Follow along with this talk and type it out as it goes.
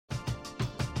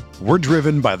We're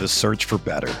driven by the search for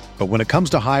better. But when it comes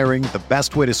to hiring, the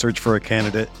best way to search for a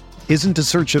candidate isn't to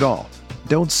search at all.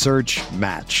 Don't search,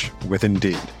 match with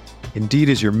Indeed. Indeed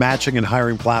is your matching and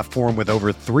hiring platform with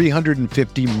over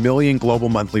 350 million global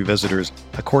monthly visitors,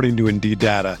 according to Indeed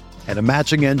data, and a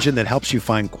matching engine that helps you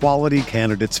find quality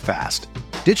candidates fast.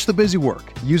 Ditch the busy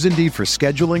work. Use Indeed for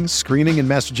scheduling, screening, and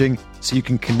messaging so you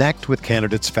can connect with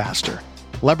candidates faster.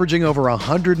 Leveraging over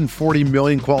 140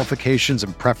 million qualifications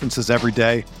and preferences every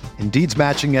day, Indeed's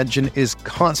matching engine is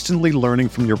constantly learning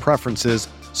from your preferences,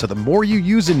 so the more you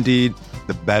use Indeed,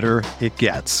 the better it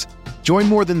gets. Join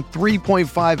more than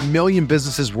 3.5 million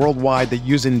businesses worldwide that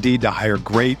use Indeed to hire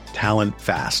great talent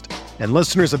fast. And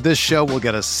listeners of this show will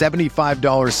get a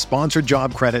 $75 sponsored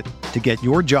job credit to get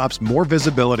your jobs more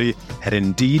visibility at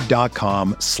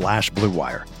Indeed.com/Blue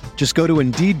Wire. Just go to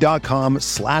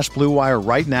Indeed.com/Blue Wire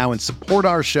right now and support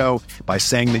our show by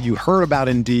saying that you heard about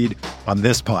Indeed on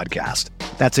this podcast.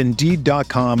 That's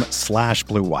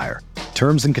Indeed.com/Blue Wire.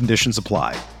 Terms and conditions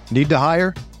apply. Need to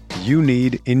hire? You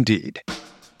need Indeed.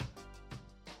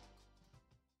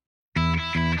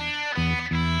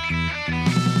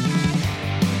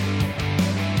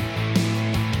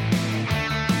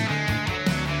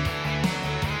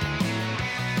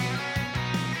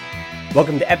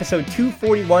 Welcome to episode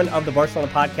 241 of the Barcelona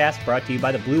Podcast, brought to you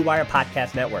by the Blue Wire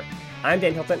Podcast Network. I'm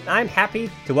Dan Hilton, and I'm happy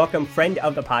to welcome friend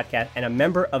of the podcast and a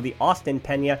member of the Austin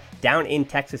Peña down in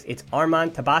Texas. It's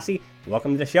Armand Tabassi.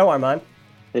 Welcome to the show, Armand.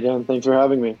 Hey, Dan. Thanks for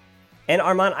having me. And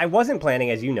Armand, I wasn't planning,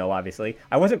 as you know, obviously,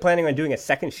 I wasn't planning on doing a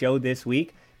second show this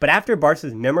week, but after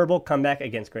Barca's memorable comeback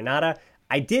against Granada,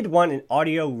 I did want an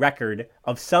audio record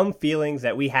of some feelings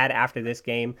that we had after this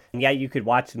game. And yeah, you could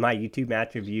watch my YouTube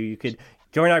match review. You could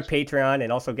join our Patreon and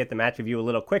also get the match review a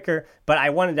little quicker. But I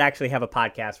wanted to actually have a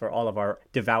podcast for all of our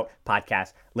devout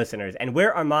podcast listeners. And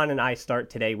where Armand and I start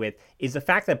today with is the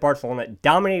fact that Barcelona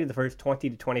dominated the first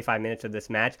 20 to 25 minutes of this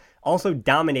match, also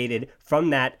dominated from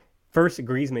that first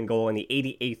Griezmann goal in the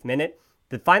 88th minute.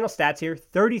 The final stats here,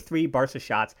 33 Barca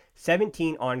shots,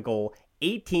 17 on goal,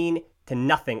 18 to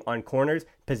nothing on corners.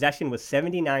 Possession was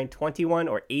 79-21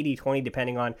 or 80-20,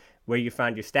 depending on where you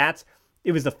found your stats.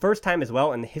 It was the first time as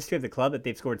well in the history of the club that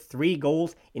they've scored 3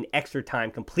 goals in extra time,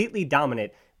 completely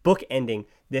dominant, bookending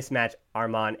this match,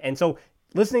 Armand. And so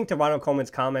listening to Ronald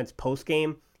Koeman's comments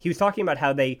post-game, he was talking about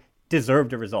how they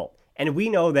deserved a result. And we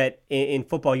know that in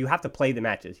football, you have to play the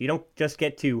matches. You don't just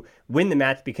get to win the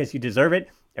match because you deserve it.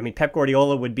 I mean, Pep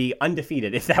Guardiola would be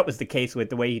undefeated if that was the case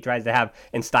with the way he tries to have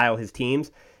and style his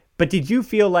teams. But did you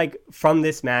feel like from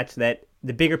this match that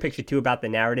the bigger picture too about the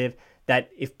narrative, that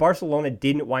if Barcelona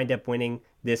didn't wind up winning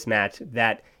this match,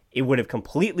 that it would have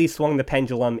completely swung the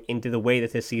pendulum into the way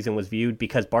that this season was viewed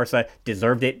because Barca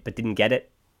deserved it but didn't get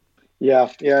it? Yeah,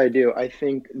 I do. I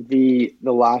think the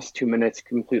last 2 minutes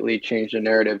completely changed the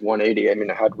narrative 180. I mean,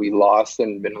 had we lost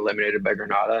and been eliminated by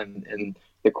Granada in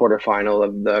the quarterfinal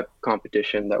of the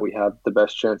competition that we had the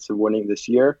best chance of winning this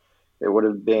year, it would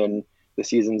have been the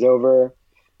season's over.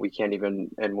 We can't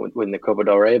even win the Copa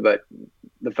del Rey, but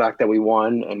the fact that we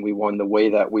won and we won the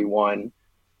way that we won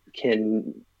we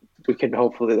can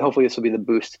hopefully this will be the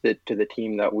boost to the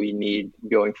team that we need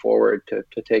going forward to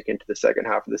take into the second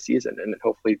half of the season. And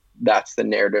hopefully that's the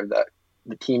narrative that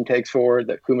the team takes forward,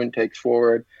 that Koeman takes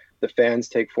forward, the fans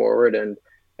take forward, and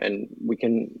we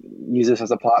can use this as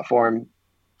a platform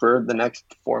for the next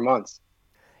 4 months.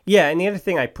 Yeah, and the other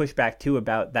thing I push back too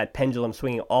about that pendulum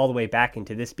swinging all the way back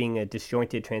into this being a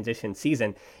disjointed transition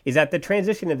season is that the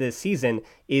transition of this season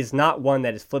is not one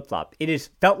that is flip-flop. It is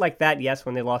felt like that, yes,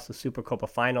 when they lost the Supercopa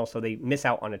final, so they miss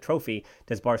out on a trophy,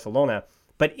 does Barcelona.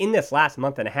 But in this last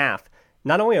month and a half,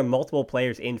 not only are multiple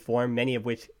players in form, many of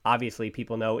which obviously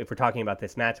people know if we're talking about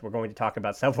this match, we're going to talk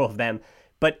about several of them,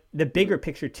 but the bigger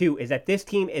picture too is that this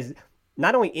team is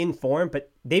not only in form,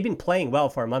 but they've been playing well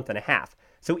for a month and a half.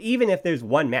 So even if there's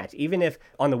one match, even if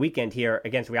on the weekend here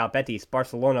against Real Betis,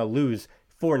 Barcelona lose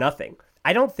 4-0,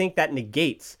 I don't think that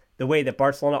negates the way that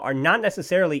Barcelona are not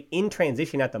necessarily in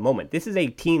transition at the moment. This is a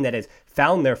team that has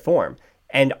found their form.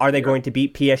 And are they going to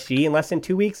beat PSG in less than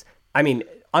 2 weeks? I mean,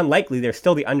 unlikely. They're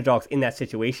still the underdogs in that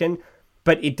situation.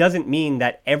 But it doesn't mean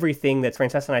that everything that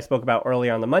Francesca and I spoke about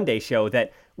earlier on the Monday show,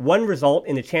 that one result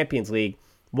in the Champions League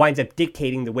winds up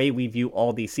dictating the way we view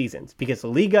all these seasons. Because the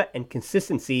Liga and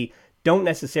consistency don't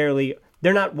necessarily,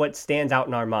 they're not what stands out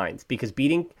in our minds, because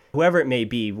beating whoever it may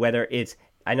be, whether it's,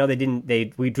 I know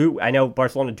I know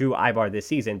Barcelona drew Eibar this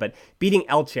season, but beating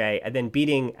Elche and then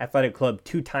beating Athletic Club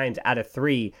 2 times out of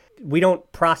 3, we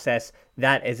don't process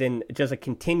that as in just a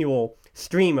continual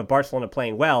stream of Barcelona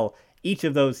playing well. Each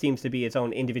of those seems to be its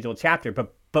own individual chapter,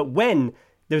 but when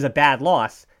there's a bad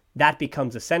loss, that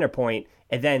becomes a center point,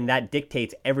 and then that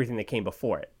dictates everything that came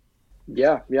before it.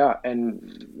 Yeah,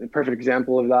 and the perfect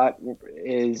example of that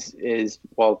is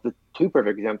the two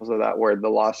perfect examples of that were the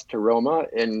loss to Roma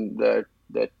in the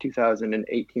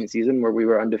 2018 season, where we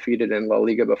were undefeated in La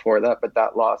Liga before that, but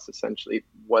that loss essentially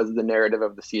was the narrative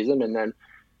of the season. And then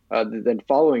the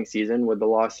following season with the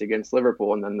loss against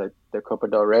Liverpool, and then the Copa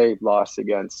del Rey loss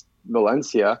against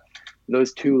Valencia,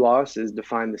 those two losses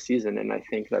defined the season. And I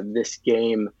think that this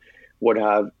game would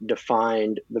have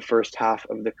defined the first half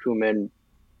of the Koeman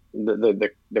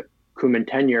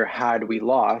tenure had we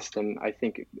lost. And I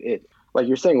think it, like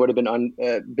you're saying, would have been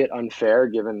a bit unfair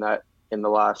given that in the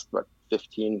last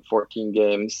 14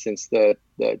 games since the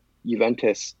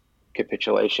Juventus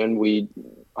capitulation, we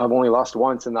have only lost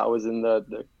once, and that was in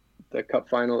the cup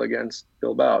final against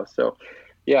Bilbao. So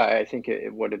yeah, I think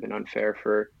it would have been unfair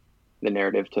for the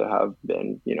narrative to have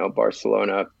been,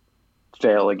 Barcelona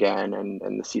fail again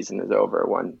and the season is over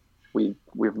when we've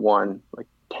won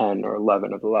 10 or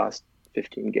 11 of the last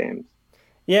 15 games.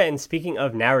 Yeah, and speaking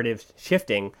of narratives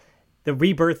shifting, the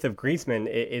rebirth of Griezmann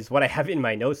is what I have in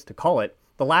my notes to call it.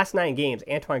 The last 9 games,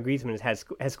 Antoine Griezmann has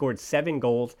scored 7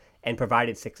 goals and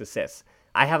provided 6 assists.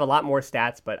 I have a lot more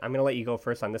stats, but I'm going to let you go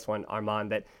first on this one,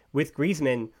 Armand, that with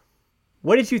Griezmann,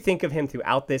 what did you think of him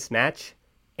throughout this match?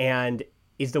 And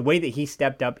is the way that he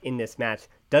stepped up in this match,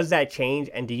 does that change?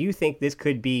 And do you think this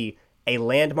could be a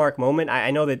landmark moment?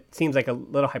 I know that seems like a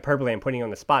little hyperbole I'm putting you on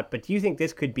the spot, but do you think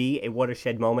this could be a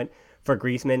watershed moment for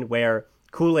Griezmann where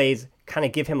Kool-Aid's kind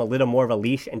of give him a little more of a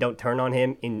leash and don't turn on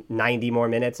him in 90 more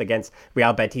minutes against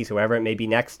Real Betis, whoever it may be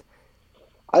next?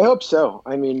 I hope so.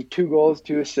 I mean, 2 goals,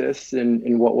 2 assists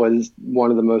in what was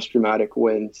one of the most dramatic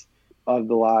wins of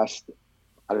the last,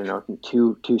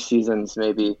 two seasons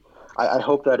maybe. I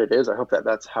hope that it is. I hope that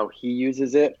that's how he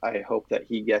uses it. I hope that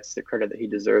he gets the credit that he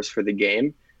deserves for the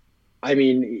game. I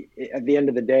mean, at the end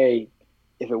of the day,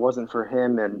 if it wasn't for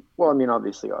him and,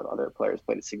 obviously other players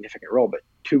played a significant role, but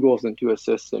 2 goals and 2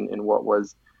 assists in what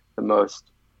was the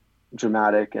most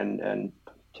dramatic and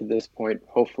to this point,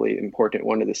 hopefully important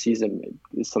one of the season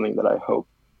is something that I hope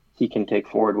he can take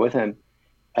forward with him.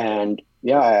 And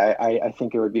yeah, I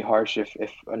think it would be harsh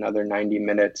if another 90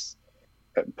 minutes,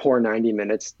 poor 90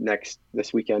 minutes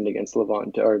this weekend against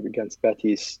Levante or against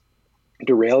Betis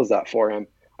derails that for him.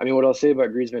 I mean, what I'll say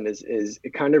about Griezmann is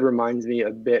it kind of reminds me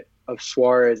a bit of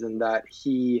Suarez in that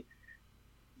he,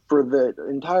 for the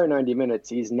entire 90 minutes,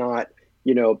 he's not,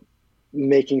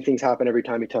 making things happen every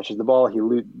time he touches the ball. He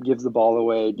gives the ball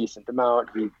away a decent amount.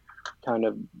 He kind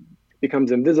of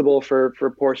becomes invisible for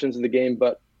portions of the game.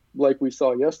 But like we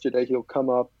saw yesterday, he'll come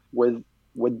up with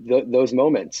those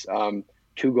moments.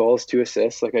 2 goals, 2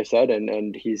 assists, like I said,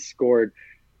 and he's scored,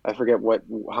 I forget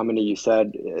how many you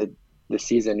said this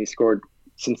season. He scored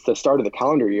since the start of the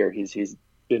calendar year. He's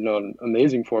been on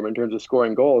amazing form in terms of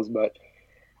scoring goals. But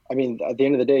I mean, at the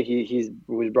end of the day, he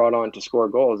was brought on to score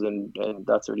goals, and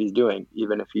that's what he's doing,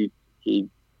 even if he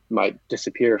might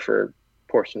disappear for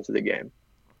portions of the game.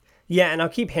 Yeah, and I'll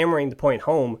keep hammering the point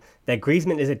home that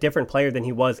Griezmann is a different player than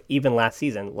he was even last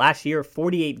season. Last year,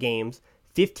 48 games,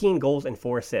 15 goals and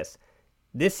 4 assists.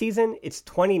 This season, it's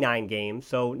 29 games,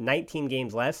 so 19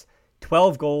 games less,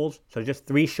 12 goals, so just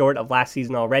 3 short of last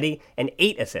season already, and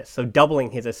 8 assists, so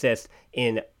doubling his assists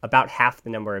in about half the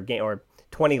number of games, or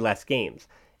 20 less games.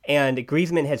 And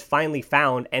Griezmann has finally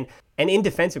found, and in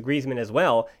defense of Griezmann as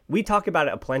well, we talk about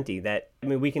it aplenty, that,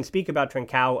 we can speak about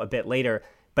Trincao a bit later,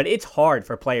 but it's hard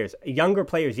for players, younger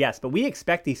players, yes, but we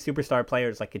expect these superstar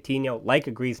players like Coutinho, like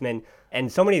a Griezmann,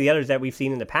 and so many of the others that we've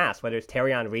seen in the past, whether it's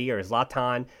Thierry Henry or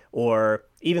Zlatan or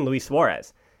even Luis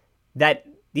Suarez, that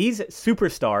these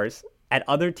superstars at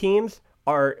other teams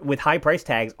are, with high price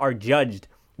tags, are judged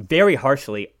very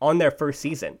harshly on their first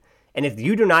season. And if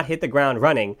you do not hit the ground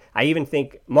running, I even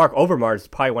think Mark Overmars is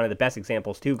probably one of the best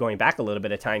examples too, going back a little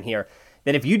bit of time here,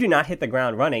 that if you do not hit the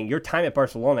ground running, your time at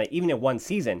Barcelona, even in one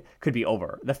season, could be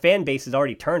over. The fan base is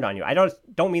already turned on you. I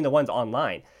don't mean the ones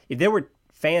online. If there were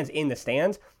fans in the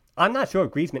stands, I'm not sure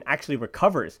if Griezmann actually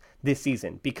recovers this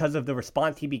season because of the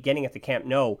response he'd be getting at the Camp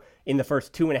Nou in the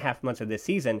first 2.5 months of this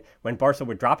season when Barca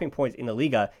were dropping points in the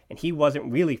Liga and he wasn't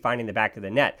really finding the back of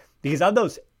the net. Because of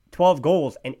those 12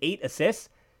 goals and 8 assists,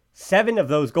 7 of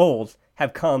those goals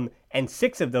have come, and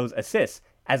 6 of those assists,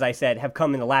 as I said, have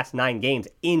come in the last 9 games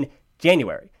in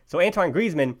January. So Antoine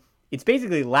Griezmann, it's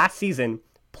basically last season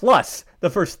plus the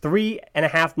first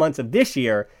 3.5 months of this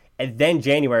year, and then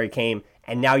January came,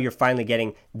 and now you're finally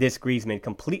getting this Griezmann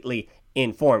completely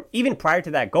in form. Even prior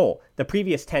to that goal, the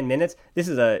previous 10 minutes, this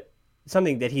is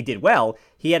something that he did well.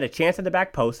 He had a chance at the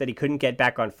back post that he couldn't get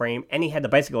back on frame, and he had the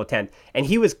bicycle attempt, and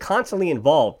he was constantly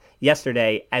involved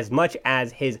yesterday as much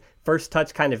as his first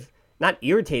touch kind of not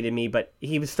irritated me, but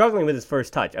he was struggling with his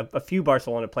first touch. A few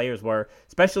Barcelona players were,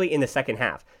 especially in the second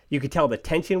half. You could tell the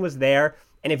tension was there.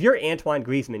 And if you're Antoine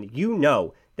Griezmann, you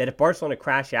know that if Barcelona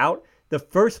crash out, the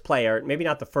first player, maybe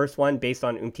not the first one based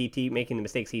on Umtiti making the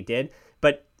mistakes he did,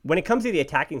 but when it comes to the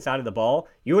attacking side of the ball,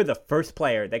 you are the first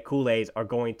player that Kool-Aids are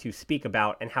going to speak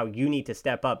about and how you need to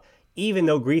step up, even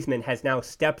though Griezmann has now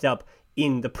stepped up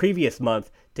in the previous month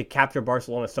to capture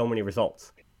Barcelona so many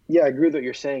results. Yeah, I agree with what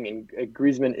you're saying. And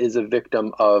Griezmann is a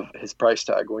victim of his price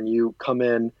tag. When you come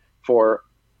in for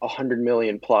 100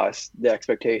 million plus, the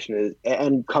expectation is,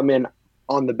 and come in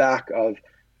on the back of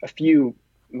a few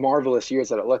marvelous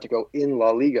years at Atletico in La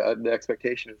Liga, the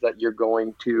expectation is that you're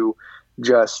going to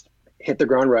just hit the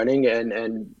ground running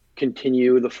and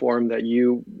continue the form that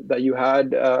you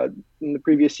had in the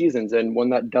previous seasons. And when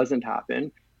that doesn't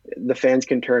happen, the fans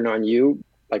can turn on you,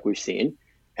 like we've seen.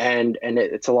 And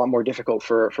it's a lot more difficult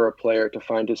for a player to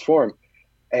find his form.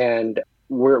 And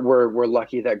we're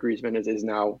lucky that Griezmann is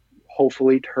now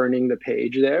hopefully turning the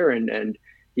page there, and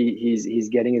he's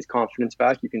getting his confidence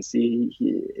back. You can see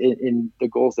in the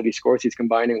goals that he scores, he's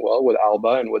combining well with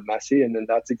Alba and with Messi, and then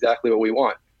that's exactly what we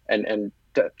want. And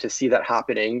to see that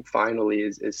happening finally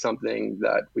is something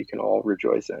that we can all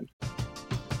rejoice in.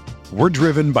 We're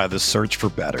driven by the search for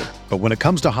better. But when it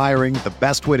comes to hiring, the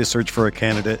best way to search for a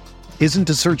candidate isn't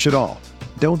to search at all.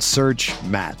 Don't search,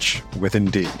 match with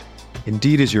Indeed.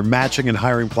 Indeed is your matching and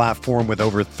hiring platform with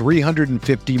over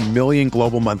 350 million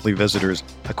global monthly visitors,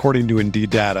 according to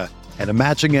Indeed data, and a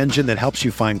matching engine that helps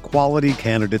you find quality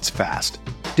candidates fast.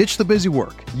 Ditch the busy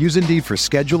work. Use Indeed for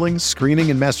scheduling,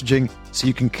 screening, and messaging so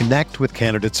you can connect with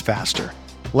candidates faster.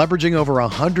 Leveraging over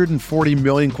 140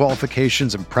 million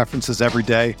qualifications and preferences every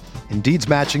day, Indeed's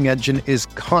matching engine is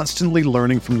constantly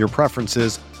learning from your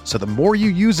preferences, so the more you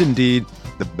use Indeed,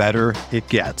 the better it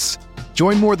gets.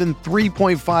 Join more than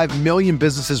 3.5 million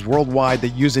businesses worldwide that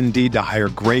use Indeed to hire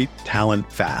great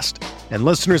talent fast. And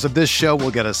listeners of this show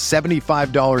will get a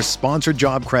 $75 sponsored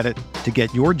job credit to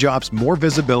get your jobs more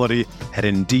visibility at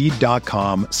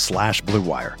Indeed.com/Blue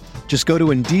Wire. Just go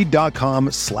to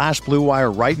Indeed.com/Blue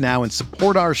Wire right now and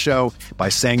support our show by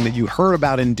saying that you heard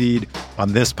about Indeed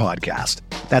on this podcast.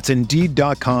 That's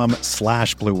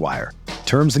Indeed.com/Blue Wire.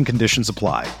 Terms and conditions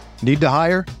apply. Need to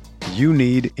hire? You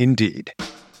need Indeed.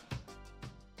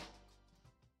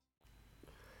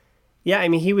 Yeah, I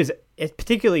mean, he was,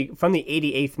 particularly from the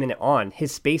 88th minute on,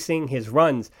 his spacing, his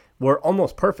runs were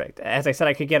almost perfect. As I said,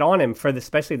 I could get on him for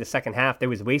especially the second half. There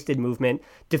was wasted movement.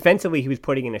 Defensively, he was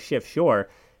putting in a shift, sure.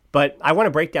 But I want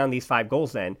to break down these 5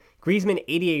 goals then. Griezmann,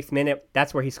 88th minute,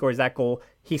 that's where he scores that goal.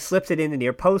 He slips it in the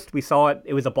near post. We saw it.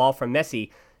 It was a ball from Messi.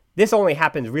 This only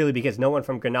happens really because no one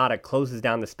from Granada closes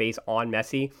down the space on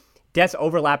Messi. Dest's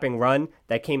overlapping run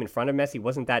that came in front of Messi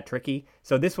wasn't that tricky.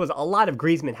 So this was a lot of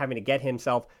Griezmann having to get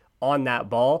himself on that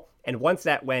ball. And once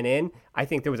that went in, I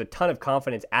think there was a ton of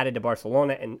confidence added to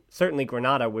Barcelona, and certainly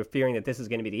Granada were fearing that this is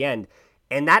going to be the end.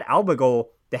 And that Alba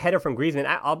goal, the header from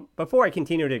Griezmann, before I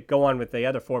continue to go on with the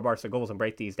other 4 Barca goals and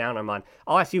break these down, Armand,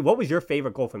 I'll ask you, what was your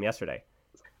favorite goal from yesterday?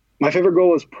 My favorite goal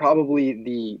was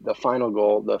probably the final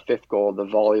goal, the 5th goal, the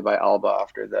volley by Alba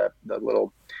after the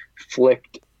little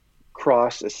flicked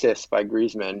cross assist by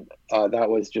Griezmann. That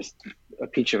was just a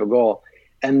peach of a goal.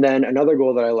 And then another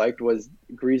goal that I liked was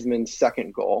Griezmann's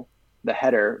second goal, the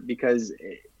header, because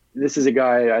this is a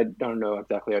guy, I don't know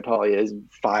exactly how tall he is,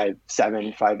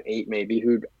 5'7", 5'8" maybe,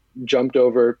 who jumped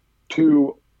over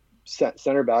 2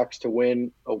 center backs to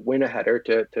win a header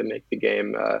to make the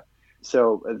game.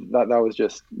 So that was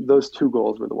just, those 2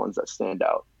 goals were the ones that stand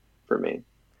out for me.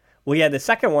 Well, yeah, the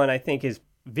second one I think is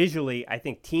visually, I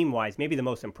think team-wise, maybe the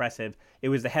most impressive. It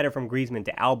was the header from Griezmann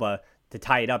to Alba to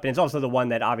tie it up. And it's also the one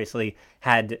that obviously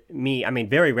had me, I mean,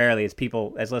 very rarely,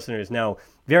 as listeners know,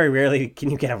 very rarely can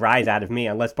you get a rise out of me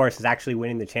unless Barca's actually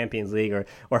winning the Champions League or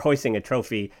hoisting a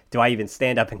trophy. Do I even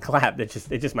stand up and clap? It's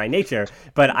just my nature.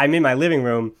 But I'm in my living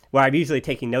room where I'm usually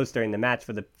taking notes during the match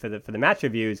for the match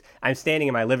reviews. I'm standing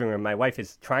in my living room. My wife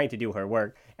is trying to do her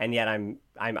work, and yet I'm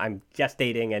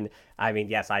gestating. And I mean,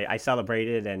 yes, I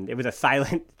celebrated, and it was a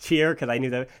silent cheer because I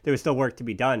knew that there was still work to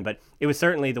be done. But it was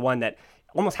certainly the one that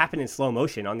almost happened in slow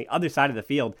motion. On the other side of the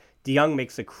field, Jong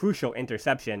makes a crucial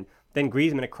interception. Then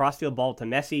Griezmann, a crossfield ball to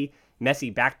Messi.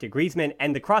 Messi back to Griezmann.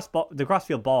 And the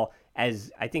crossfield ball,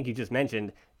 as I think you just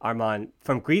mentioned, Armand,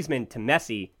 from Griezmann to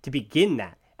Messi to begin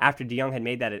that, after De Jong had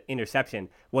made that interception,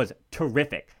 was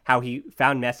terrific. How he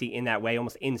found Messi in that way,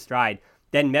 almost in stride.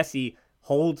 Then Messi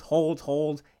holds,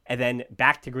 and then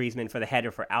back to Griezmann for the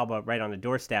header for Alba right on the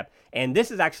doorstep. And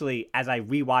this is actually, as I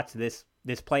rewatched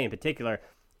this play in particular,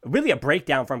 really a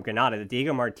breakdown from Granada. That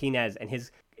Diego Martinez and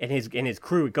his and his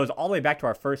crew. It goes all the way back to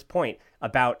our first point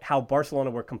about how Barcelona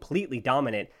were completely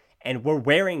dominant and were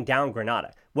wearing down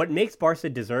Granada. What makes Barca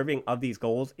deserving of these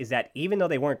goals is that even though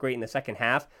they weren't great in the second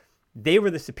half, they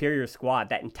were the superior squad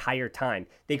that entire time.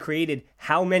 They created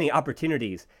how many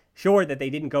opportunities? Sure that they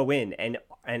didn't go in, and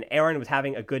Aaron was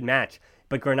having a good match,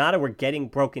 but Granada were getting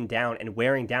broken down and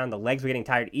wearing down. The legs were getting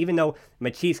tired. Even though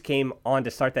Machís came on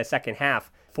to start that second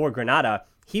half for Granada,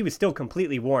 he was still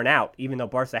completely worn out, even though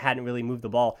Barca hadn't really moved the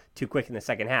ball too quick in the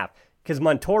second half. Because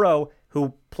Montoro,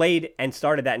 who played and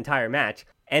started that entire match,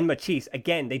 and Machís,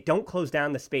 again, they don't close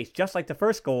down the space. Just like the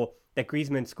first goal that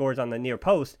Griezmann scores on the near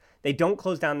post, they don't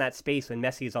close down that space when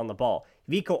Messi is on the ball.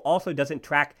 Vico also doesn't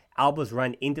track Alba's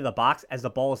run into the box as the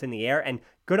ball is in the air, and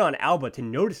good on Alba to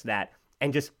notice that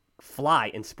and just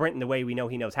fly and sprint in the way we know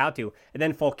he knows how to. And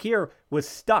then Fekir was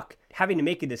stuck having to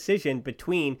make a decision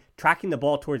between tracking the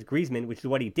ball towards Griezmann, which is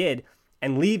what he did,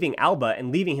 and leaving Alba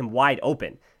and leaving him wide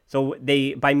open. So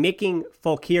by making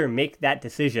Fekir make that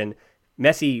decision,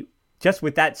 Messi, just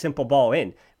with that simple ball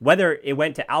in, whether it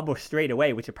went to Alba straight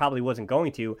away, which it probably wasn't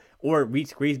going to, or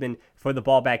reached Griezmann for the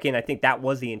ball back in, I think that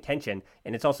was the intention.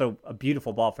 And it's also a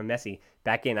beautiful ball from Messi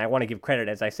back in. I want to give credit,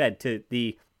 as I said, to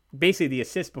basically the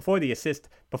assist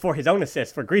before his own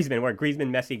assist for Griezmann, where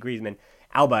Griezmann, Messi, Griezmann,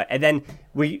 Alba. And then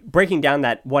breaking down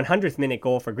that 100th minute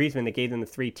goal for Griezmann that gave them the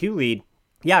 3-2 lead.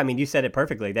 Yeah, I mean, you said it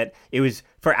perfectly, that it was,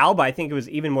 for Alba, I think it was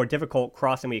even more difficult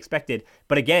cross than we expected.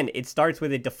 But again, it starts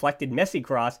with a deflected Messi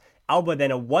cross, Alba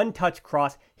then a one-touch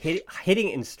cross hitting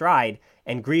in stride,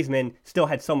 and Griezmann still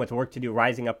had so much work to do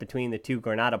rising up between the two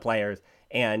Granada players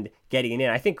and getting it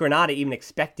in. I think Granada even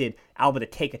expected Alba to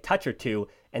take a touch or two,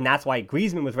 and that's why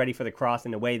Griezmann was ready for the cross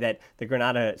in a way that the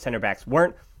Granada center backs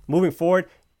weren't. Moving forward,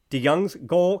 De Jong's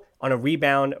goal on a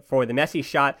rebound for the Messi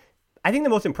shot. I think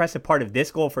the most impressive part of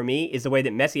this goal for me is the way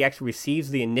that Messi actually receives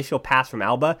the initial pass from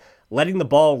Alba, letting the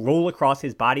ball roll across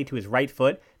his body to his right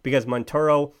foot because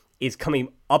Montoro is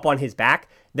coming up on his back.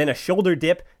 Then a shoulder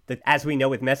dip that, as we know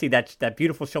with Messi, that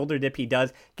beautiful shoulder dip he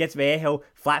does, gets Vallejo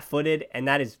flat-footed, and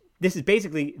this is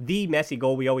basically the Messi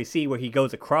goal we always see, where he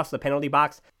goes across the penalty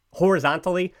box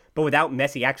horizontally, but without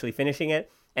Messi actually finishing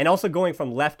it. And also going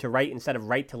from left to right instead of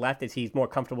right to left, as he's more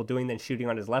comfortable doing than shooting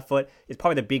on his left foot, is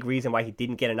probably the big reason why he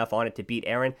didn't get enough on it to beat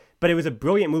Aaron. But it was a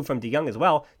brilliant move from De Jong as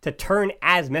well to turn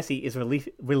as Messi is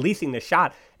releasing the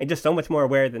shot, and just so much more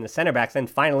aware than the center backs. And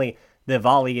finally, the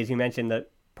volley, as you mentioned,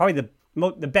 probably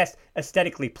the best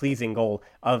aesthetically pleasing goal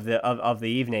of the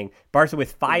evening. Barca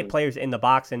with 5 players in the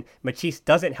box, and Machís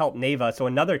doesn't help Neva, so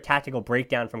another tactical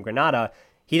breakdown from Granada.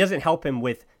 He doesn't help him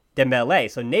with Dembélé.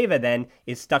 So Neva then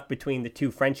is stuck between the two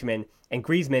Frenchmen, and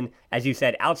Griezmann, as you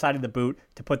said, outside of the boot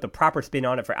to put the proper spin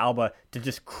on it for Alba to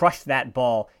just crush that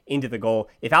ball into the goal.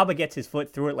 If Alba gets his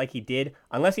foot through it like he did,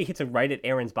 unless he hits it right at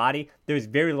Aaron's body, there's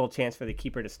very little chance for the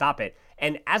keeper to stop it.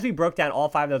 And as we broke down all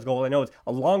 5 of those goals, I know it's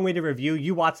a long way to review.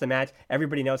 You watched the match.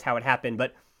 Everybody knows how it happened.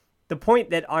 But the point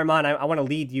that, Armand, I want to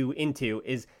lead you into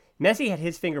is Messi had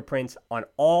his fingerprints on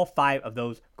all 5 of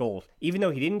those goals. Even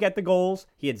though he didn't get the goals,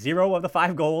 he had 0 of the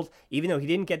 5 goals. Even though he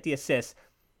didn't get the assists,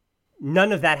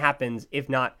 none of that happens if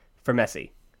not for Messi.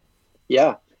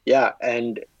 Yeah.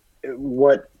 And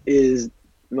what is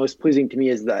most pleasing to me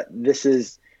is that this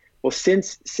is, well,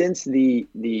 since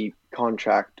the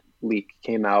contract leak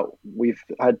came out, we've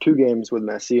had 2 games with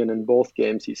Messi, and in both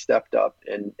games he stepped up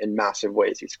in massive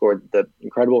ways. He scored the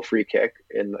incredible free kick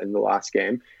in the last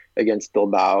game against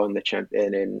Bilbao in the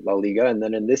champion in La Liga, and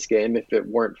then in this game, if it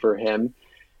weren't for him,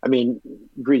 I mean,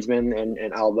 Griezmann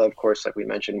and Alba, of course, like we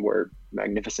mentioned, were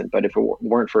magnificent. But if it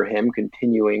weren't for him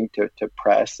continuing to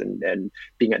press and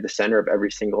being at the center of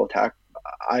every single attack,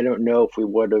 I don't know if we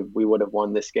would have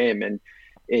won this game. And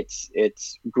it's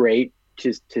great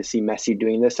to see Messi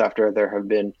doing this after there have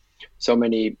been so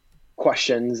many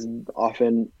questions,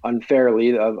 often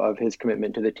unfairly, of his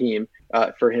commitment to the team.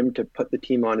 For him to put the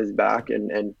team on his back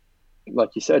and like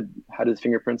you said, had his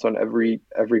fingerprints on every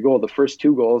goal. The first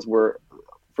 2 goals were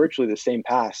virtually the same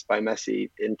pass by Messi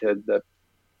into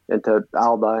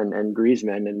Alba and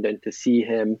Griezmann, and then to see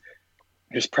him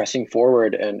just pressing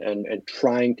forward and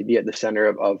trying to be at the center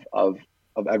of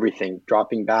everything,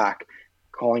 dropping back,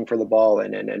 calling for the ball,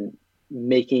 and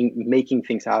making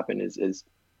things happen is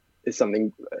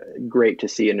something great to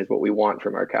see, and is what we want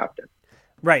from our captain.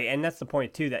 Right, and that's the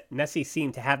point too, that Messi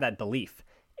seemed to have that belief.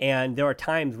 And there are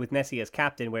times with Messi as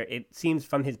captain where it seems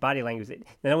from his body language that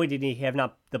not only did he have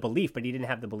not the belief, but he didn't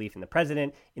have the belief in the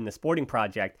president, in the sporting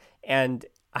project. And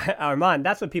Armand,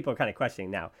 that's what people are kind of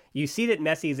questioning now. You see that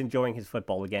Messi is enjoying his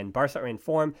football again. Barca are in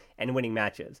form and winning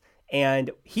matches. And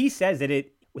he says that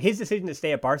his decision to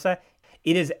stay at Barca,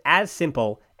 it is as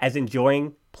simple as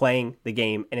enjoying playing the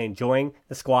game and enjoying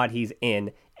the squad he's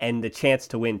in and the chance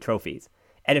to win trophies.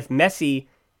 And if Messi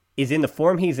is in the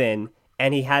form he's in,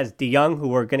 and he has De Jong, who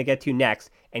we're going to get to next,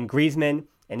 and Griezmann,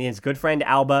 and his good friend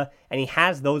Alba, and he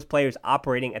has those players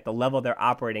operating at the level they're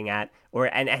operating at,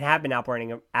 and have been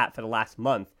operating at for the last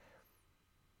month,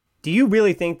 do you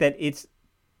really think that it's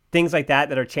things like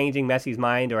that are changing Messi's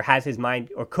mind, or has his mind,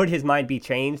 or could his mind be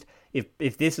changed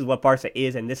if this is what Barca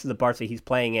is, and this is the Barca he's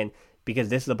playing in, because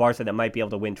this is the Barca that might be able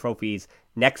to win trophies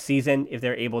next season if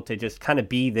they're able to just kind of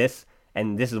be this,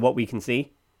 and this is what we can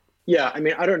see? Yeah, I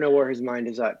mean, I don't know where his mind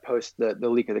is at post the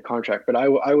leak of the contract, but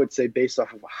I would say based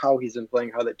off of how he's been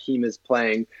playing, how the team is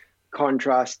playing,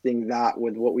 contrasting that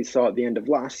with what we saw at the end of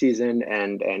last season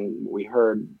and we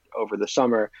heard over the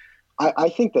summer, I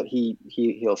think that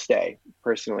he'll stay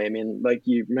personally. I mean, like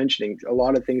you mentioning, a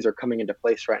lot of things are coming into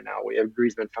place right now. We have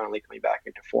Griezmann finally coming back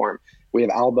into form. We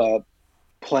have Alba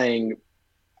playing,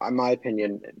 in my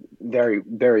opinion, very,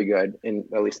 very good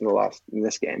at least in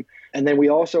this game. And then we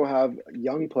also have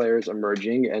young players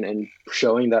emerging and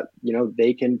showing that,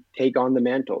 they can take on the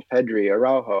mantle. Pedri,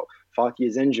 Araujo, Fati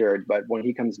is injured, but when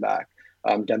he comes back,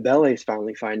 Dembele is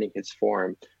finally finding his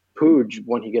form. Puig,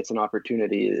 when he gets an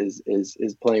opportunity,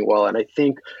 is playing well. And I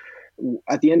think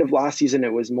at the end of last season,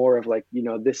 it was more of like,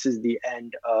 this is the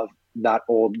end of that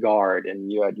old guard,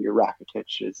 and you had your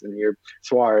Rakitiches and your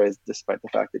Suarez, despite the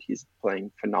fact that he's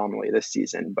playing phenomenally this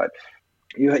season. But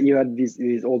you had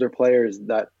these older players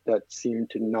that seem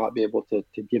to not be able to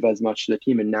give as much to the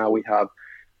team, and now we have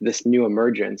this new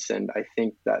emergence. And I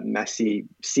think that Messi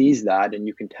sees that, and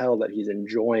you can tell that he's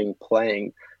enjoying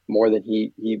playing more than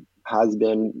he has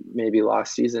been maybe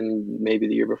last season, maybe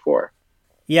the year before.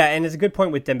 Yeah, and it's a good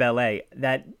point with Dembele,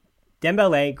 that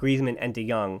Dembele, Griezmann, and De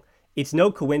Jong, it's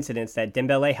no coincidence that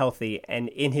Dembele healthy and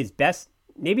in his best,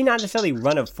 maybe not necessarily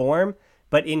run of form,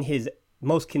 but in his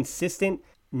most consistent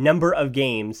number of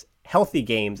games, healthy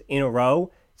games in a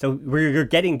row. So we're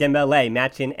getting Dembele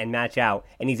match in and match out,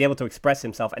 and he's able to express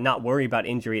himself and not worry about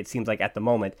injury, it seems like, at the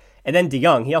moment. And then De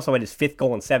Jong, he also had his 5th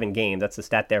goal in 7 games. That's the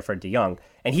stat there for De Jong.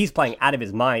 And he's playing out of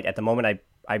his mind at the moment.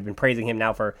 I've been praising him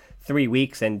now for 3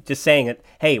 weeks and just saying that,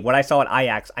 hey, what I saw at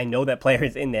Ajax, I know that player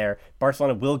is in there.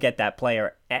 Barcelona will get that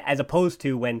player, as opposed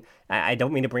to when, I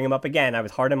don't mean to bring him up again, I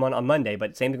was hard on Monday,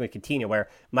 but same thing with Coutinho, where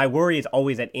my worry is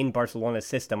always that in Barcelona's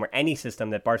system, or any system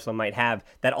that Barcelona might have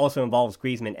that also involves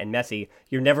Griezmann and Messi,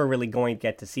 you're never really going to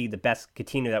get to see the best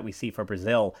Coutinho that we see for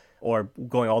Brazil, or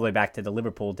going all the way back to the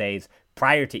Liverpool days,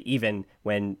 prior to even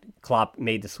when Klopp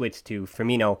made the switch to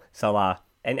Firmino, Salah,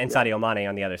 and Sadio Mane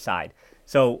on the other side.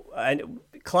 So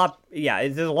Klopp, yeah,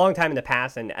 there's a long time in the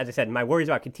past, and as I said, my worries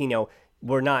about Coutinho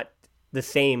were not the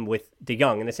same with De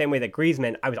Jong. In the same way that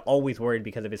Griezmann, I was always worried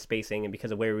because of his spacing and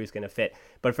because of where he was going to fit.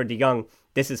 But for De Jong,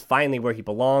 this is finally where he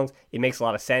belongs. It makes a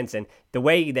lot of sense. And the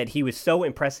way that he was so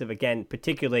impressive again,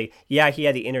 particularly, he had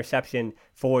the interception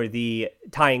for the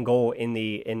tying goal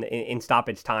in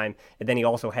stoppage time, and then he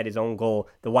also had his own goal,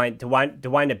 to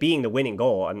wind up being the winning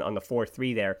goal on the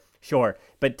 4-3 there. Sure,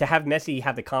 but to have Messi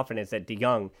have the confidence that De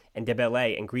Jong and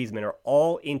Dembele and Griezmann are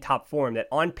all in top form, that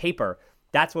on paper,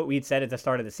 that's what we'd said at the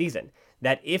start of the season,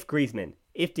 that if Griezmann,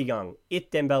 if De Jong, if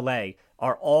Dembele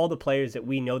are all the players that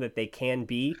we know that they can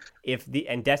be,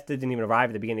 and Dest didn't even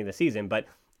arrive at the beginning of the season, but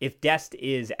if Dest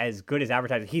is as good as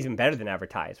advertised, he's even better than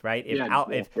advertised, right?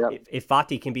 If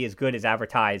Fati can be as good as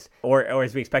advertised, or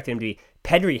as we expected him to be,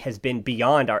 Pedri has been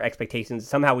beyond our expectations.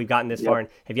 Somehow we've gotten this far and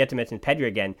have yet to mention Pedri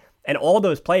again. And all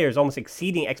those players almost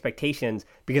exceeding expectations,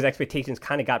 because expectations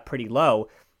kind of got pretty low.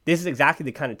 This is exactly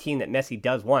the kind of team that Messi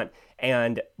does want.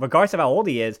 And regardless of how old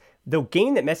he is, the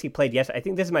game that Messi played yesterday, I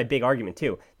think this is my big argument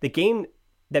too. The game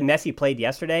that Messi played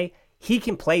yesterday, he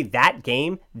can play that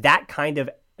game,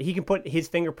 he can put his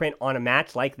fingerprint on a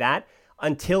match like that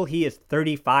until he is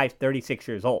 35, 36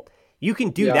 years old. You can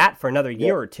do that for another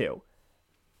year or two.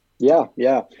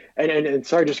 Yeah. And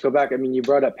sorry, just go back. I mean, you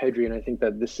brought up Pedri, and I think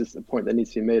that this is the point that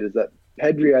needs to be made, is that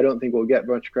Pedri, I don't think will get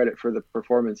much credit for the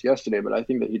performance yesterday, but I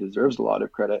think that he deserves a lot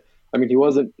of credit. I mean, he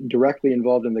wasn't directly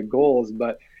involved in the goals,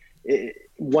 but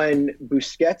when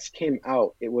Busquets came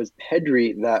out, it was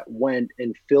Pedri that went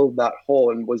and filled that hole,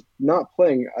 and was not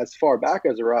playing as far back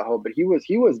as Araujo, but he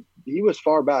was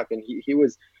far back, and he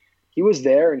was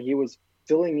there, and he was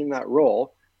filling in that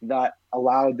role that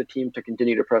allowed the team to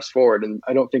continue to press forward. And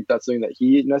I don't think that's something that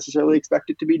he necessarily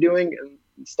expected to be doing,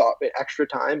 and stop at extra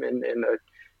time in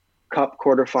a cup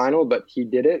quarterfinal, but he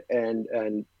did it.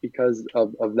 And because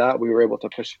of that, we were able to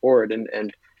push forward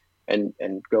and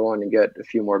go on and get a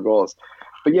few more goals.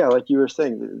 But yeah, like you were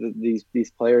saying,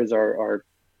 these players are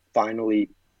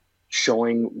finally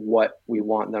showing what we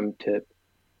want them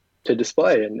to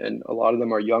display, and a lot of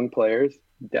them are young players.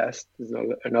 Dest is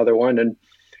another one, and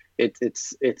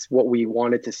it's what we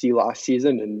wanted to see last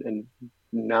season, and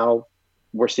now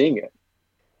we're seeing it.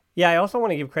 Yeah, I also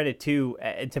want to give credit to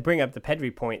bring up the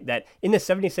Pedri point, that in the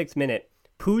 76th minute,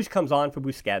 Puig comes on for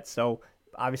Busquets, so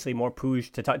obviously more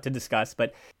Puig to discuss,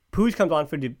 but Puig comes on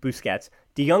for Busquets.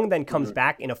 De Jong then comes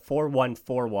back in a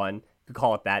 4-1-4-1, you could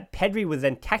call it that. Pedri was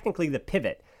then technically the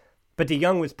pivot, but De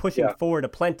Jong was pushing forward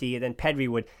aplenty, and then Pedri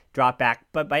would drop back.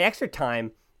 But by extra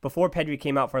time, before Pedri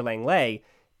came out for Lenglet,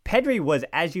 Pedri was,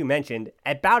 as you mentioned,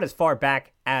 about as far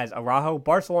back as Araujo.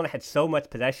 Barcelona had so much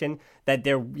possession that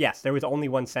there was only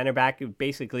one center back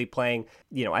basically playing,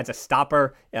 as a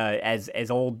stopper, as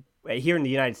old. Here in the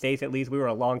United States, at least, we were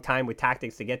a long time with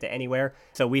tactics to get to anywhere.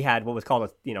 So we had what was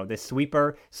called this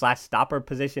sweeper/stopper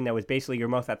position that was basically your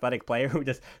most athletic player who would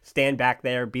just stand back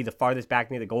there, be the farthest back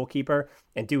near the goalkeeper,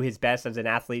 and do his best as an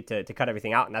athlete to cut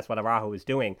everything out. And that's what Araujo was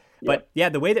doing. But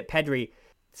the way that Pedri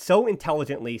so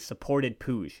intelligently supported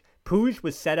Puig. Puig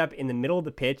was set up in the middle of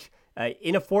the pitch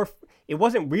in a 4. It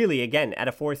wasn't really, again, at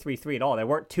a 4-3-3 at all. There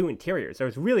weren't two interiors. There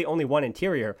was really only one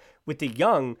interior, with De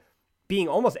Jong being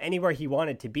almost anywhere he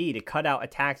wanted to be to cut out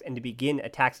attacks and to begin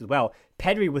attacks as well.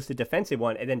 Pedri was the defensive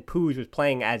one, and then Puig was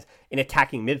playing as an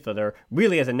attacking midfielder,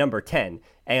 really as a number 10,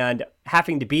 and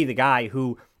having to be the guy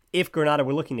who, if Granada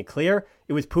were looking to clear,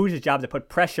 it was Puig's job to put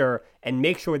pressure and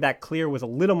make sure that clear was a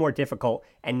little more difficult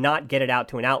and not get it out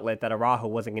to an outlet that Araujo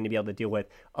wasn't going to be able to deal with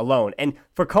alone. And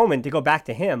for Koeman, to go back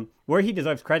to him, where he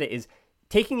deserves credit is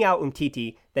taking out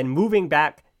Umtiti, then moving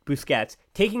back Busquets,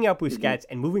 taking out Busquets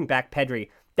and moving back Pedri.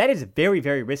 That is very,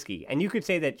 very risky. And you could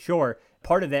say that, sure,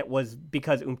 part of that was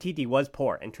because Umtiti was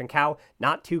poor and Trincao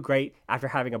not too great after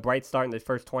having a bright start in the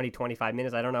first 20, 25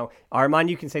 minutes. I don't know. Armand,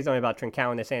 you can say something about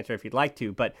Trincao in this answer if you'd like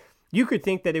to, but you could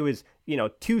think that it was,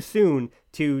 too soon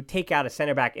to take out a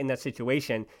center back in that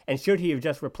situation. And should he have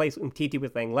just replaced Umtiti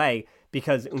with Lenglet,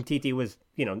 because Umtiti was,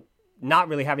 not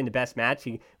really having the best match.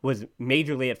 He was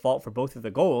majorly at fault for both of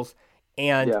the goals.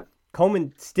 And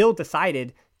Koeman still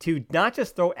decided to not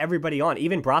just throw everybody on,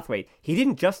 even Braithwaite. He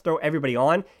didn't just throw everybody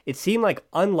on. It seemed like,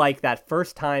 unlike that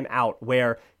first time out,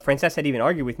 where Frances had even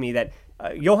argued with me that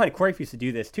Johan Cruyff used to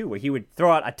do this too, where he would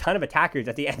throw out a ton of attackers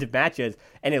at the end of matches,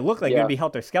 and it looked like it would be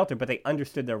helter-skelter, but they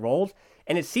understood their roles.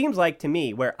 And it seems like, to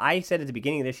me, where I said at the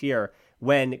beginning of this year,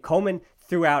 when Koeman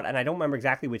threw out, and I don't remember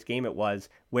exactly which game it was,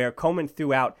 where Koeman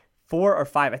threw out 4 or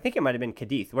 5, I think it might have been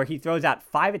Cadiz, where he throws out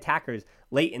 5 attackers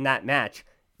late in that match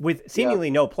with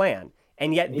seemingly no plan.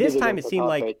 And yet this time it seemed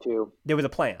like there was a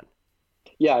plan.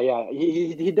 Yeah.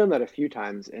 He'd done that a few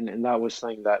times, and that was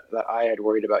something that I had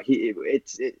worried about.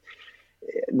 The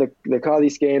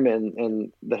Cadiz game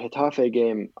and the Getafe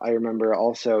game, I remember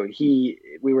also, we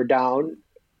were down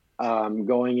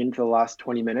going into the last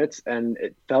 20 minutes, and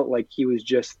it felt like he was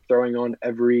just throwing on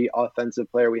every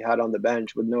offensive player we had on the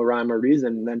bench with no rhyme or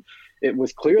reason. And then it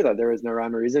was clear that there was no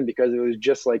rhyme or reason, because it was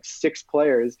just like 6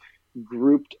 players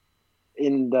grouped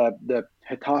in the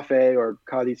Getafe or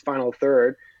Cadiz final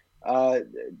third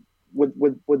with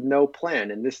no plan.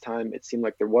 And this time it seemed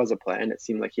like there was a plan. It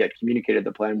seemed like he had communicated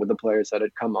the plan with the players that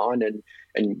had come on, and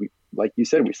we, like you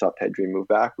said, we saw Pedri move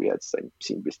back. We had seen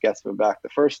Busquets move back the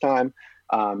first time,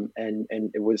 and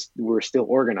we were still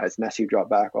organized. Messi dropped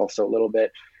back also a little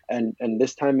bit, and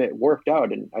this time it worked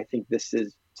out. And I think this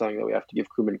is something that we have to give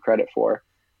Koeman credit for.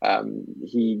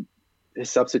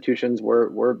 His substitutions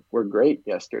were great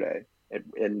yesterday.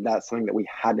 And that's something that we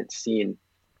hadn't seen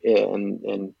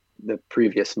in the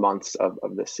previous months of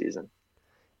this season.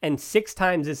 And 6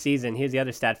 times this season, here's the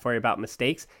other stat for you about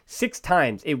mistakes, 6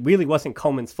 times it really wasn't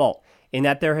Koeman's fault, in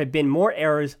that there have been more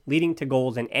errors leading to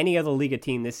goals than any other Liga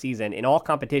team this season in all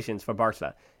competitions for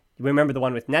Barca. You remember the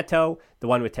one with Neto, the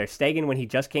one with Ter Stegen when he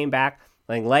just came back.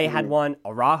 Lenglet had one.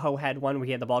 Araujo had one where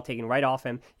he had the ball taken right off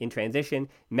him in transition.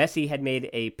 Messi had made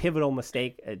a pivotal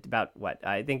mistake at about,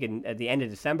 at the end of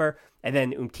December. And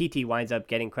then Umtiti winds up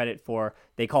getting credit for,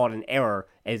 they call it an error,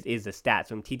 is the stat.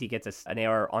 So Umtiti gets an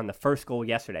error on the first goal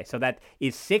yesterday. So that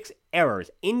is 6 errors,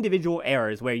 individual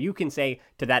errors, where you can say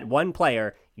to that one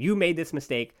player, you made this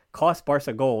mistake, cost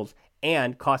Barca goals,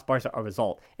 and cost Barca a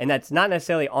result. And that's not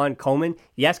necessarily on Koeman.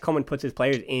 Yes, Koeman puts his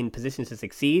players in positions to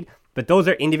succeed, but those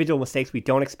are individual mistakes we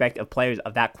don't expect of players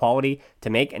of that quality to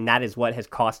make, and that is what has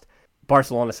cost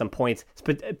Barcelona some points,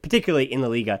 particularly in La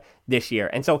Liga this year.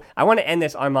 And so I want to end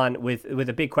this, Armand, with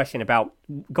a big question about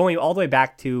going all the way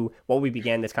back to what we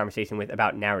began this conversation with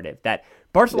about narrative, that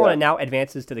Barcelona now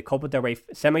advances to the Copa del Rey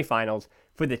semifinals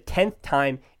for the 10th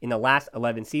time in the last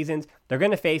 11 seasons. They're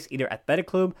going to face either Athletic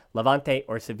Club, Levante,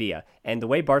 or Sevilla. And the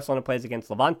way Barcelona plays against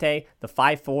Levante, the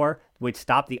 5-4, which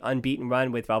stopped the unbeaten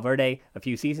run with Valverde a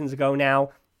few seasons ago now,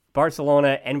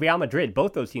 Barcelona and Real Madrid,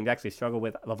 both those teams actually struggle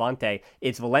with Levante.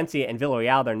 It's Valencia and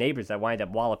Villarreal, their neighbors, that wind up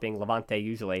walloping Levante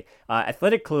usually.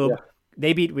 Athletic Club,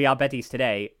 they beat Real Betis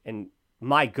today, and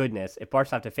my goodness, if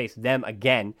Barca have to face them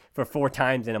again for 4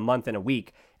 times in a month and a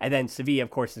week. And then Sevilla,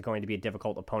 of course, is going to be a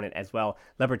difficult opponent as well.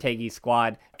 Lopetegui's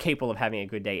squad, capable of having a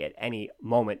good day at any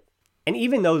moment. And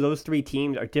even though those 3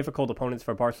 teams are difficult opponents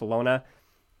for Barcelona,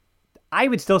 I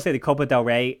would still say the Copa del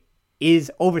Rey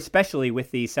is over, especially with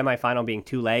the semifinal being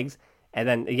 2 legs. And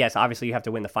then, yes, obviously you have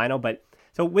to win the final. But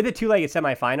so with a 2-legged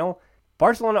semifinal,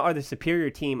 Barcelona are the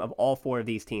superior team of all 4 of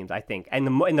these teams, I think. And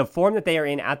in the form that they are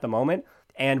in at the moment,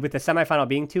 and with the semifinal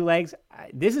being 2 legs,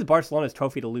 this is Barcelona's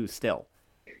trophy to lose still.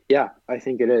 Yeah, I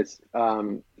think it is.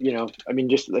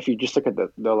 Just if you just look at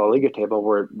the La Liga table,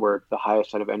 we're the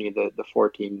highest out of any of the 4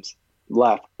 teams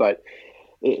left, but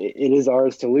it is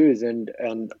ours to lose. And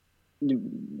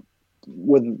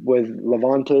with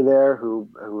Levante there, who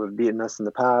have beaten us in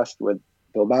the past, with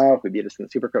Bilbao, who beat us in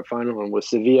the Super Cup final, and with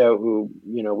Sevilla, who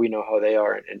we know how they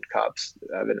are in cups,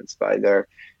 evidenced by their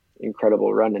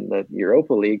incredible run in the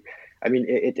Europa League. I mean,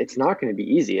 it's not going to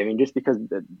be easy. I mean, just because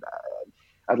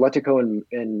Atletico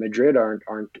and Madrid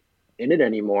aren't in it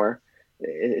anymore,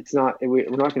 it's not. We're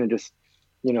not going to just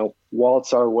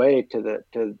waltz our way to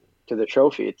the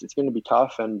trophy. It's going to be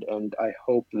tough, and I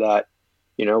hope that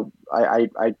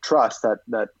I trust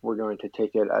that we're going to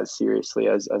take it as seriously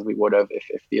as we would have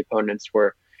if the opponents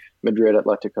were Madrid,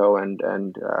 Atletico, and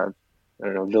I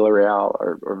don't know, Villarreal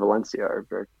or Valencia.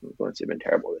 Valencia have been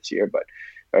terrible this year, but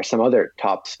or some other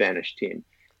top Spanish team.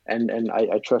 And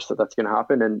I trust that that's going to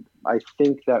happen. And I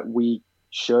think that we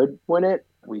should win it.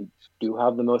 We do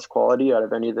have the most quality out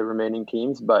of any of the remaining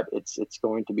teams, but it's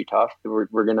going to be tough. We're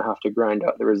going to have to grind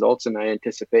out the results. And I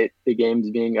anticipate the games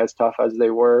being as tough as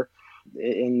they were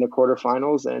in the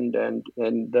quarterfinals and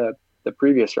the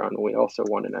previous round when we also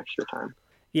won in extra time.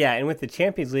 Yeah, and with the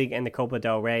Champions League and the Copa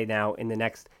del Rey now in the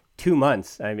next 2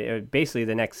 months, I mean, basically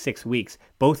the next 6 weeks,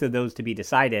 both of those to be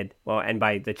decided. Well, and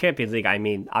by the Champions League, I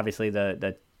mean, obviously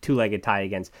the 2-legged tie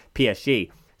against PSG.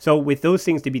 So with those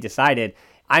things to be decided,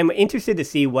 I'm interested to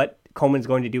see what Koeman's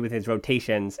going to do with his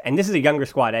rotations. And this is a younger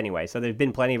squad anyway, so there's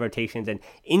been plenty of rotations, and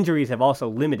injuries have also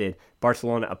limited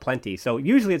Barcelona aplenty. So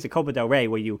usually it's a Copa del Rey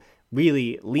where you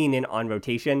really lean in on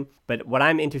rotation. But what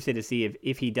I'm interested to see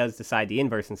if he does decide the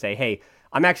inverse and say, hey,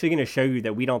 I'm actually going to show you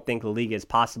that we don't think La Liga is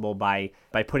possible by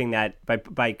putting that,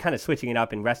 by kind of switching it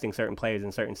up and resting certain players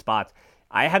in certain spots.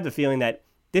 I have the feeling that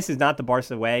this is not the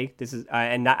Barca way. This is,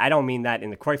 I don't mean that in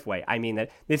the Cruyff way. I mean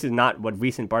that this is not what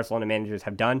recent Barcelona managers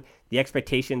have done. The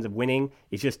expectations of winning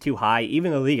is just too high.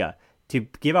 Even La Liga, to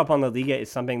give up on La Liga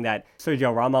is something that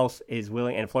Sergio Ramos is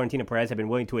willing, and Florentino Perez have been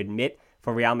willing to admit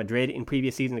for Real Madrid in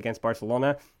previous seasons against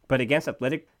Barcelona. But against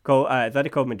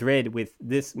Atletico Madrid, with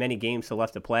this many games still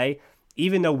left to play,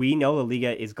 even though we know La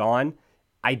Liga is gone,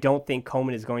 I don't think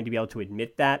Koeman is going to be able to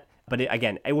admit that. But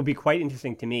again, it will be quite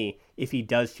interesting to me if he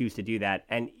does choose to do that.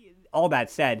 And all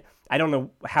that said, I don't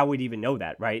know how we'd even know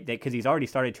that, right? Because he's already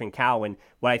started Trincao in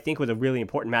what I think was a really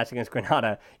important match against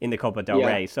Granada in the Copa del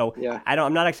Rey. So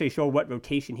I'm not actually sure what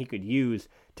rotation he could use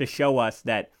to show us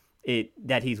that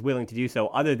he's willing to do so,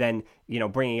 other than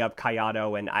bringing up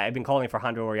Callado. And I've been calling for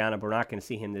Jandro Oriana, but we're not going to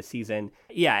see him this season.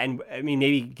 Yeah, and I mean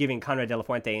maybe giving Conrad De La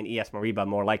Fuente and ES Mariba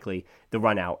more likely the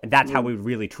run out, and that's how we would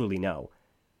really truly know.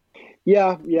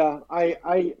 Yeah.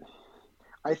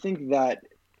 I think that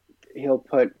he'll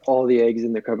put all the eggs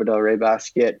in the Copa del Rey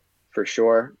basket for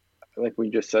sure. Like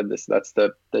we just said, that's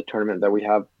the tournament that we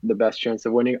have the best chance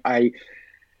of winning. I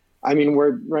mean,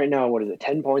 we're right now,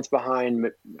 10 points behind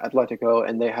Atletico,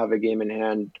 and they have a game in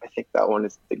hand. I think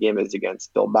the game is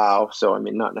against Bilbao. So, I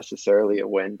mean, not necessarily a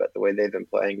win, but the way they've been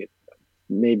playing it,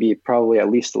 maybe probably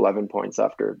at least 11 points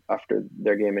after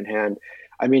their game in hand.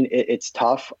 I mean, it's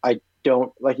tough. I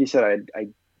don't, like you said,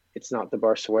 it's not the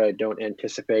Barca way. I don't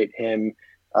anticipate him,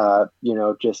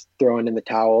 just throwing in the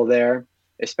towel there,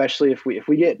 especially if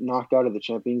we get knocked out of the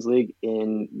Champions League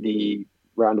in the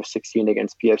round of 16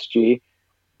 against PSG.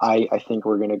 I think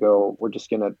we're just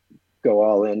going to go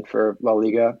all in for La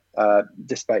Liga,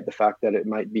 despite the fact that it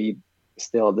might be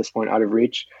still at this point out of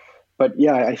reach. But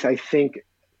yeah, I think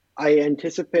I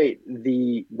anticipate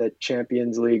the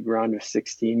Champions League round of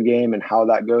 16 game and how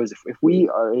that goes. If we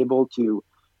are able to,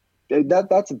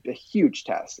 that's a huge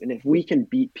test. And if we can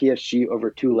beat PSG over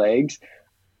 2 legs,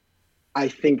 I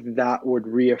think that would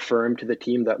reaffirm to the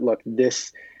team that, look,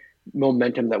 this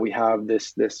momentum that we have,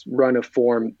 this run of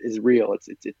form is real.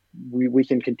 We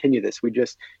can continue this. We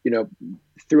just,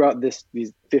 throughout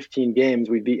these 15 games,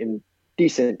 we've beaten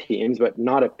decent teams, but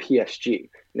not a PSG.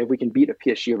 And if we can beat a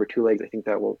PSG over 2 legs, I think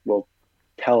that will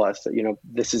tell us that,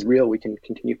 this is real. We can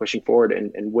continue pushing forward.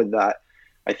 And with that,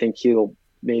 I think he'll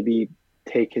maybe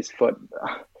take his foot.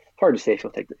 It's hard to say if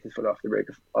he'll take his foot off the brake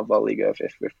of La Liga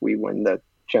if we win the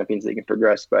Champions League and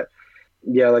progress. But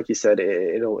yeah, like you said,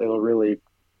 it'll really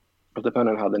depend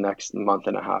on how the next month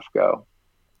and a half go.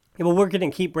 Yeah, well, we're going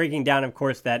to keep breaking down, of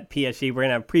course, that PSG. We're going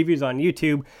to have previews on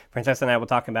YouTube. Francesca and I will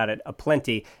talk about it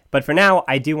aplenty. But for now,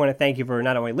 I do want to thank you for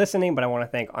not only listening, but I want to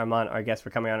thank Armand, our guest, for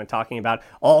coming on and talking about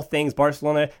all things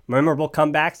Barcelona, memorable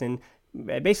comebacks, and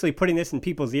basically putting this in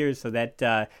people's ears so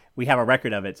that we have a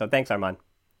record of it. So thanks, Armand.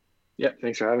 Yeah,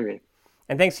 thanks for having me.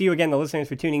 And thanks to you again, the listeners,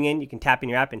 for tuning in. You can tap in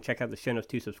your app and check out the show notes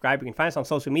to subscribe. You can find us on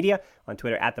social media, on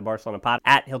Twitter at The Barcelona Pod,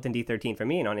 at HiltonD13 for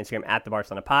me, and on Instagram at The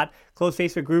Barcelona Pod. Closed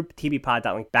Facebook group,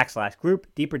 tvpod.link/group,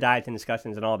 deeper dives and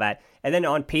discussions and all that. And then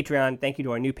on Patreon, thank you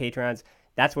to our new patrons.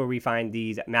 That's where we find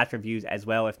these match reviews as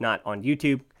well, if not on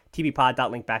YouTube.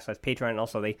 tvpod.link/Patreon, and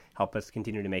also they help us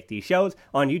continue to make these shows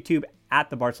on YouTube at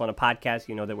the Barcelona Podcast.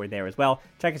 You know that we're there as well.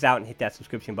 Check us out and hit that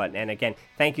subscription button. And again,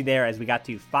 thank you there, as we got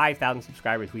to 5,000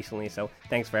 subscribers recently, so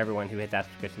thanks for everyone who hit that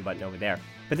subscription button over there.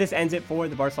 But this ends it for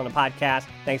the Barcelona Podcast.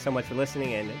 Thanks so much for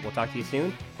listening, and we'll talk to you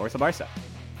soon. Forza Barca.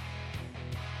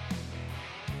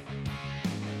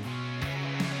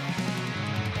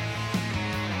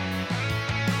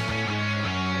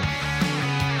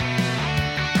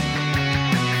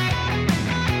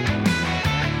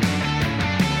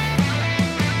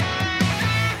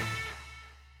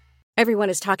 Everyone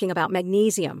is talking about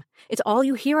magnesium. It's all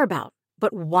you hear about.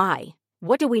 But why?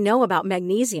 What do we know about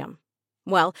magnesium?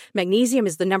 Well, magnesium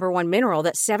is the number one mineral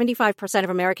that 75% of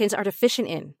Americans are deficient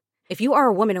in. If you are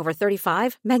a woman over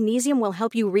 35, magnesium will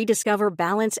help you rediscover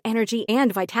balance, energy,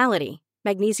 and vitality.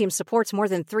 Magnesium supports more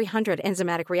than 300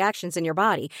 enzymatic reactions in your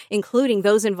body, including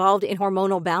those involved in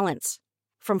hormonal balance.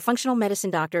 From functional medicine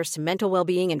doctors to mental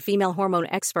well-being and female hormone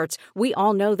experts, we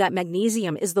all know that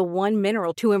magnesium is the one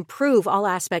mineral to improve all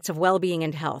aspects of well-being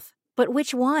and health. But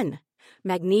which one?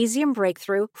 Magnesium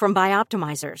Breakthrough from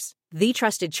Bioptimizers, the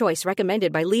trusted choice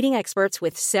recommended by leading experts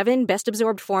with 7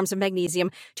 best-absorbed forms of magnesium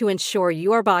to ensure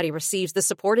your body receives the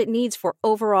support it needs for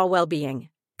overall well-being.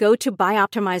 Go to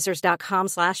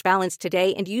bioptimizers.com/balance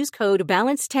today and use code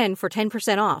BALANCE10 for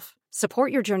 10% off.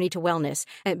 Support your journey to wellness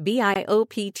at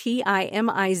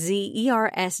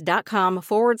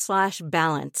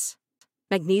bioptimizers.com/balance.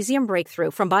 Magnesium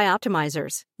Breakthrough from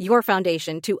Bioptimizers, your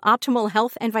foundation to optimal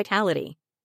health and vitality.